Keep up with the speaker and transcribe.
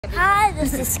Hi,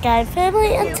 this is SKYE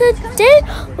family, and today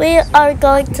we are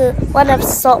going to one of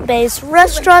BAE's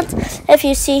restaurants. If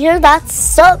you see here,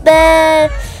 that's BAE.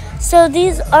 So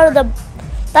that's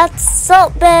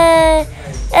BAE,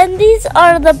 and these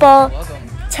are the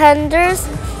bartenders,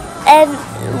 and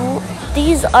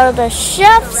these are the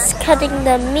chefs cutting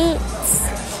the meats,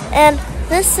 and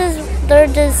this is their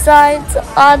designs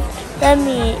on the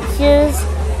meat. Here's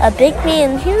a big meat,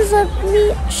 and here's a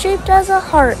meat shaped as a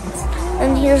heart.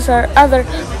 And here's our other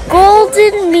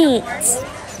golden meats.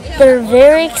 They're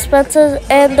very expensive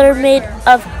and they're made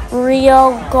of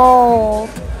real gold.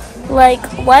 Like,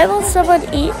 why will someone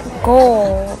eat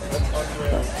gold?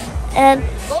 And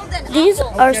these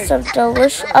are some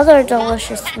other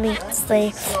delicious meats.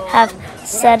 They have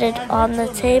set it on the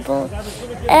table.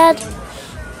 And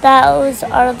those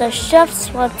are the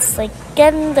chefs once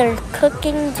again. They're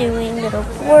cooking, doing their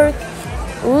work.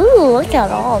 Ooh, look at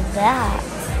all that.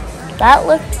 That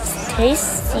looks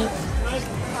tasty.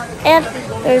 And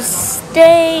there's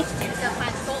steak,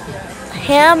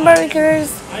 hamburgers,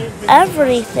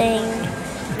 everything.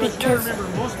 Because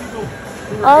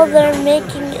all they're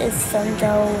making is some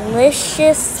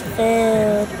delicious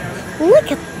food.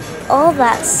 Look at all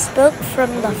that smoke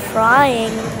from the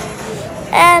frying.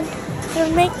 And they're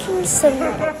making some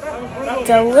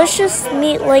delicious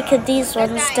meat like these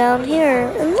ones down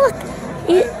here. And look.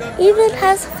 It even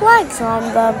has flags on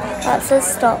them that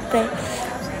says BAE.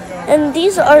 And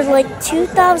these are like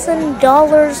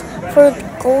 $2,000 for the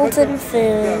golden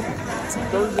food.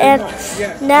 And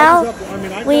now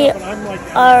we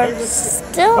are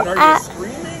still at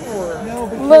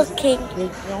looking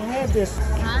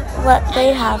what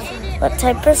they have, what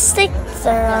type of steak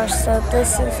there are. So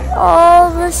this is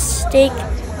all the steak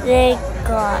they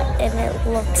got, and it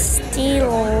looks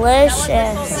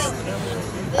delicious.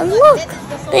 And look,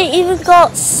 they even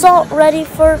got salt ready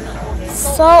for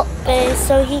BAE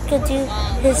so he could do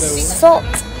his salt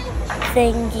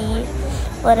thingy,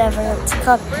 whatever it's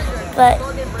called. But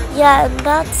yeah, and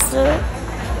that's the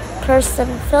person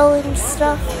filling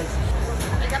stuff.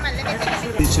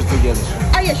 These should together.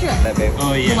 Oh yeah, sure. That babe.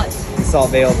 Oh yeah. What?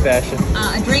 Salt Bae old fashioned.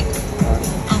 A drink?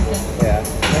 Okay. Yeah.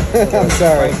 I'm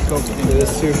sorry. It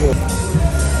was too cool.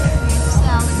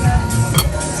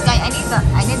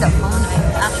 I need the phone.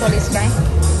 Actually, SKYE.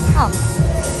 Oh,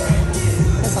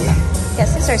 that's a lot. Yeah,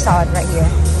 Caesar salad right here.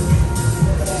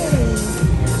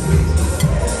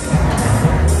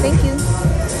 Thank you.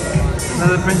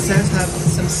 Another princess have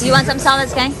some. You want some salad,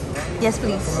 SKYE? Yes,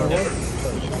 please.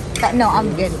 But no,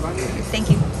 I'm good. Thank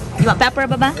you. You want pepper,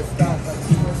 Baba?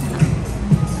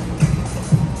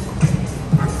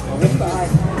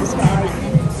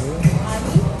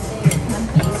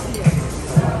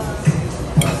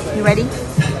 You ready?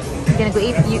 You're gonna go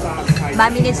eat.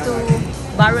 Mommy needs to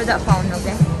borrow that phone,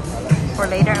 okay? For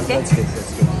later, okay? That's good.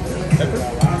 Pepper?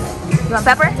 You want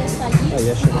pepper? Oh,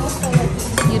 yeah, sure.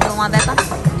 You don't want pepper?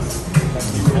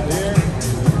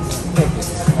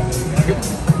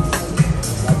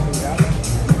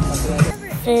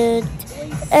 Food.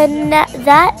 And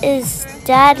that is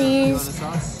Daddy's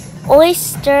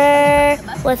oyster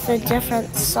with a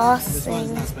different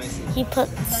saucing. He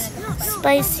puts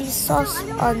spicy sauce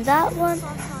on that one.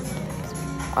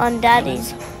 On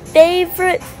Daddy's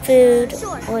favorite food,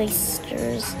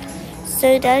 oysters.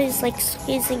 So Daddy's like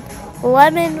squeezing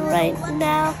lemon right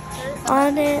now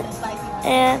on it,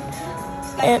 and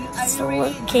it's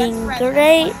looking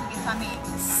great.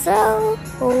 So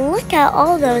look at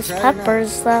all those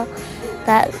peppers though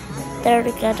that they're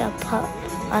gonna put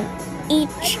on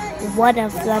each one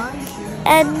of them.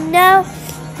 And now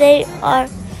they are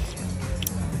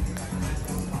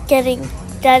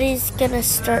Daddy's gonna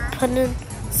start putting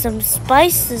some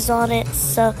spices on it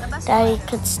so Daddy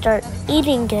could start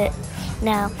eating it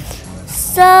now.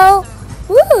 So,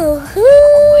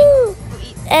 woohoo!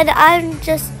 And I'm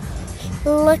just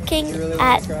looking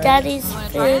at Daddy's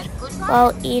food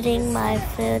while eating my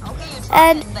food.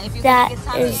 And that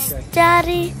is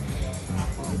Daddy.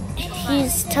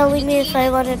 He's telling me if I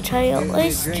want to try an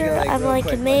oyster. I'm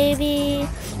like, maybe.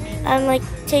 I'm like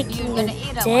taking the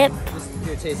dip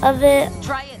of it.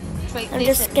 I'm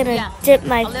just gonna dip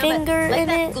my finger in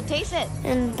it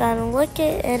and then look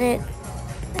at it,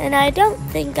 and I don't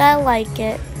think I like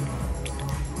it.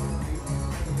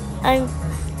 I'm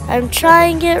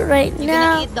trying it right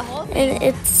now, and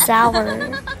it's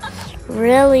sour,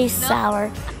 really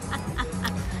sour.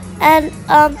 And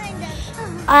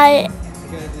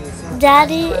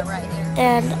Daddy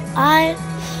and I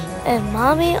and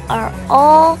Mommy are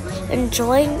all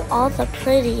enjoying all the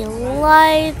pretty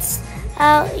lights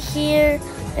out here.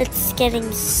 It's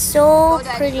getting so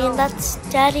pretty, and that's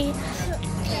Daddy.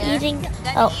 eating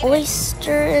an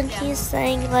oyster, and he's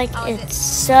saying like it's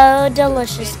so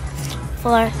delicious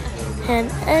for him.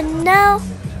 And now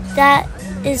that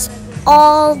is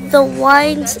all the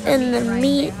wines and the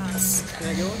meats.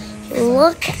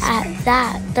 Look at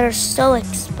that. They're so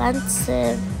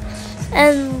expensive.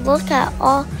 And look at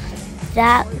all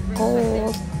that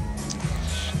gold.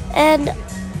 And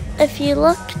if you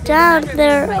look down,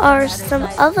 there are some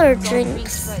other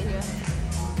drinks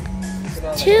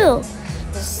too.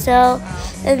 So,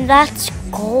 and that's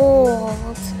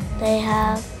gold they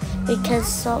have because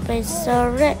Salt Bae is so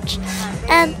rich.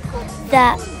 And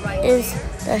that is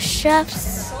the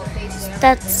chef's,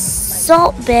 that's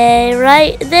Salt Bae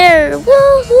right there.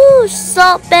 Woohoo,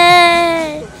 Salt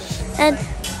Bae! And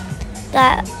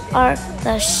that are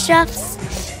the chefs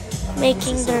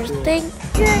making their thing.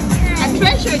 A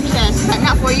treasure chest, but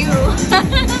not for you.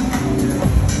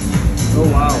 Oh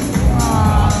wow.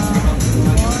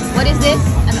 What is this?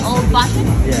 An old fashioned?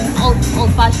 Yeah.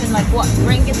 Old fashioned, like what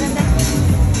drink is in this?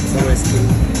 It's a whiskey.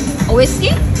 A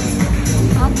whiskey?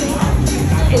 Okay.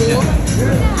 Cool.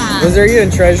 Yeah. Was there even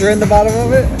treasure in the bottom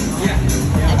of it?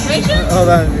 A treasure? Hold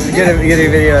on, get a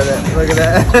video of it. Look at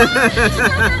that.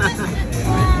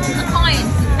 A coin.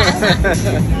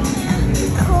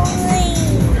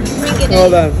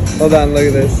 Hold on, look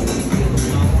at this.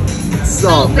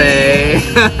 Salt Bae.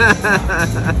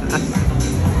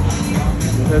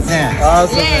 That's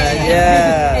awesome, man.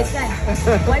 Yeah. It's done.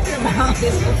 Wipe your mouth.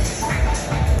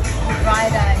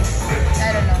 Fried ice. I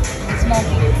don't know. It's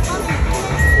smoky.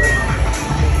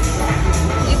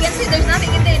 You can see there's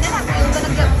nothing in there. You're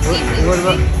gonna get seafood. What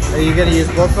about, are you gonna use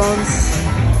both phones?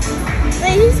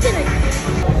 Wait, who's gonna?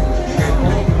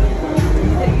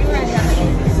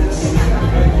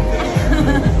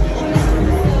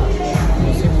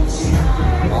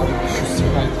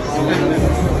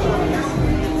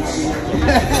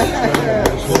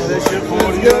 Let's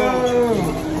go!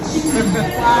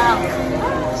 Wow.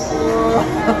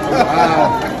 Wow.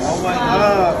 Oh my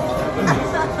god.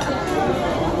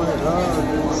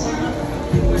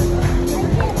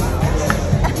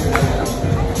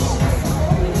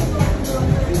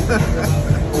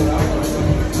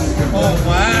 Oh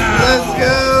wow. Let's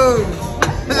go!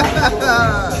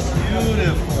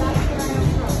 Beautiful.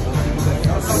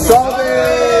 Salt Bae!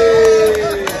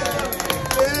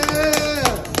 Yeah!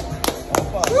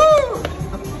 Woo!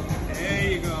 There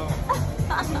you go.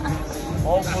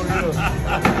 All for you.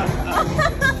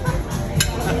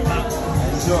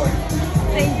 Enjoy.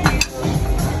 Thank you.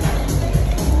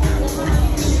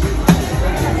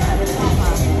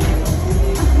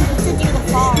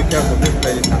 Be careful, this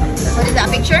lady. What is that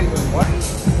picture? What?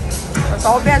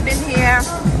 Salt Bae has been here.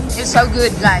 It's so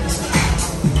good, guys.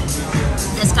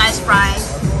 The SKYE fries.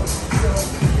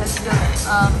 Let's go.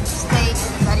 Steak.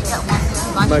 Daddy got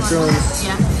one. Mushrooms.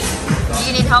 Yeah. Do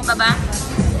you need help, Baba?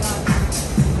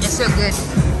 It's so good.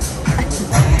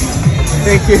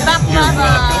 Thank you. Baba.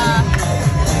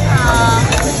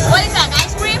 What is that?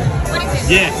 Ice cream? What is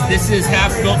it? Yes, this is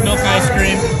half milk ice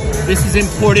cream. This is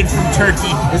imported from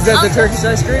Turkey. Is that the Turkish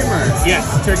ice cream or? Yes,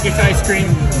 Turkish ice cream.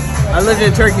 I lived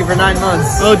in Turkey for 9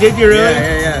 months. Oh, did you really?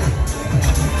 Yeah.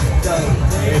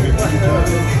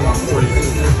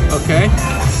 Okay.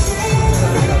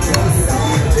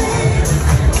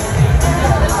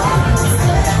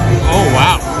 Oh,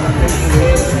 wow.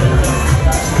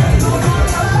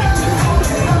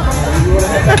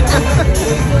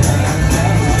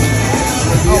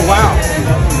 Oh, wow.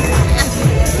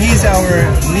 He's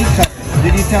our meat cutter.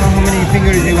 Did you tell him how many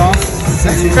fingers he lost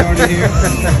since he started here?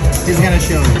 He's gonna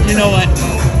show you. You know what?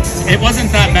 It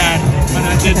wasn't that bad, but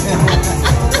I did.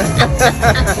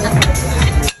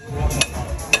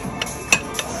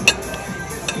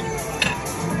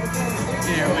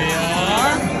 Here we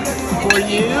are. For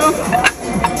you.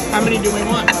 How many do we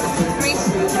want? 3.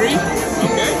 3?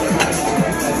 Okay.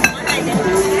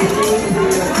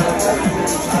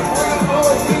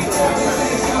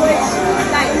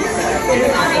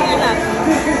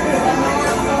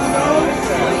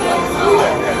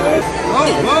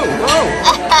 Whoa.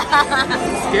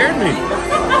 Scared me.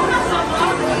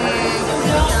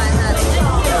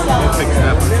 We'll fix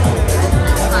that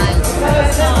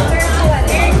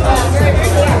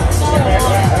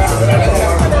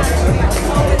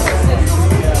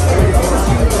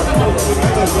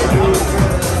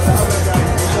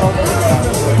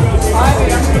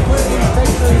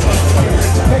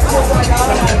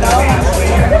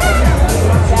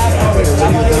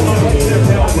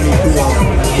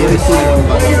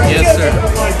Yes, sir.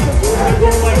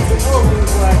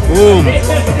 Boom.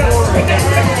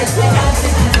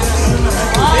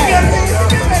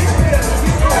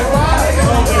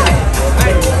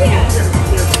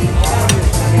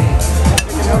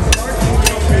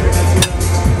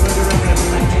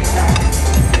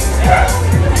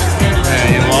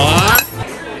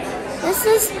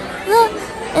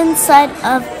 outside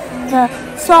of the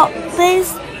Salt Bae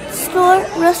store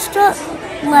restaurant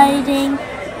lighting,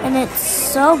 and it's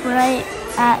so bright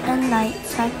at a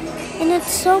nighttime, and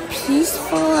it's so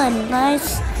peaceful and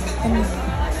nice,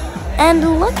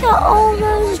 and look at all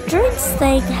those drinks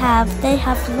they have. They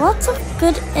have lots of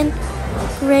good and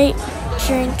great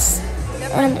drinks,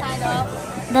 and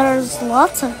there's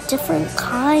lots of different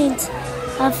kinds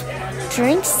of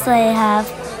drinks they have.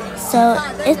 So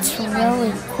it's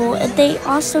really cool. And they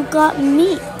also got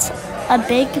meat, a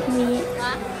big meat.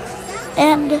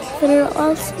 And they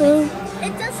also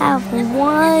have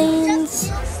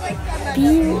wines,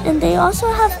 beer, and they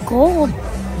also have gold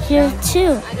here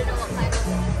too.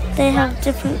 They have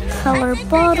different color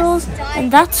bottles,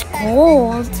 and that's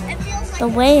gold. The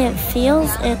way it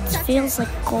feels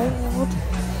like gold.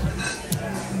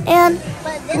 And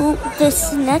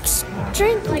this next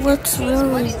drink looks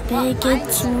really big.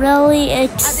 It's really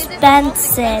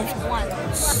expensive.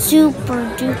 Super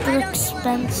duper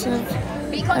expensive.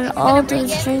 And all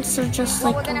those drinks are just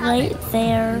like right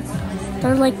there.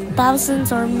 They're like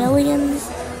thousands or millions.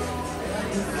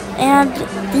 And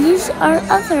these are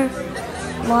other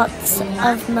lots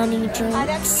of money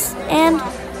drinks. And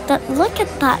look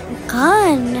at that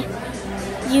gun.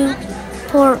 You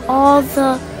pour all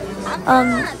the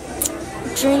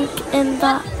drink in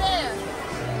that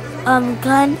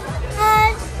gun.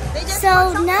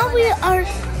 So now we are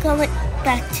going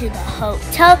back to the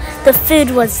hotel. The food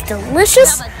was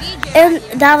delicious, and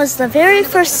that was the very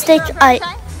first steak I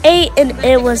ate, and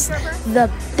it was the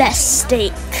best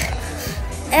steak,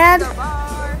 and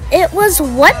it was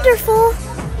wonderful.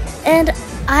 And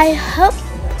I hope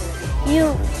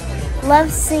you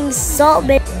love seeing Salt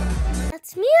Bae.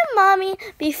 That's me and Mommy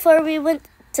before we went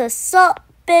to Salt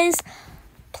Bae's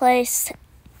place,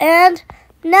 and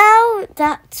now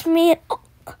that's me,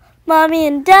 Mommy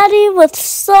and Daddy with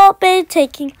Salt Bae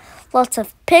taking lots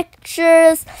of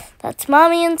pictures. That's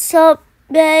Mommy and Salt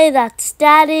Bae, that's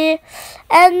Daddy,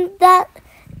 and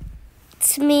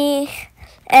that's me,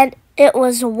 and it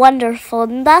was wonderful.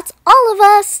 And that's all of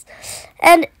us,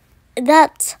 and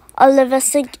that's all of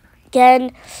us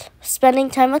again spending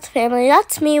time with family.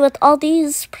 That's me with all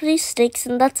these pretty steaks,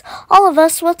 and that's all of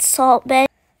us with Salt Bae.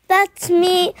 That's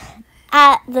me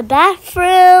at the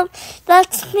bathroom.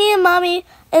 That's me and Mommy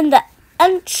in the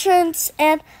entrance,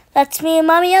 and that's me and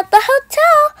Mommy at the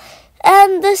hotel.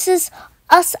 And this is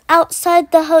us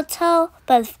outside the hotel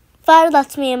by the fire.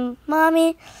 That's me and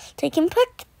Mommy taking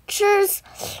pictures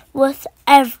with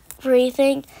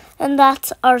everything. And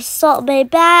that's our Salt Bae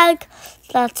bag.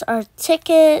 That's our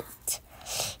ticket.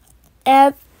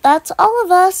 And that's all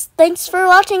of us. Thanks for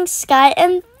watching, Sky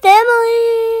and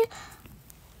Family.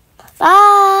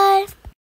 Bye.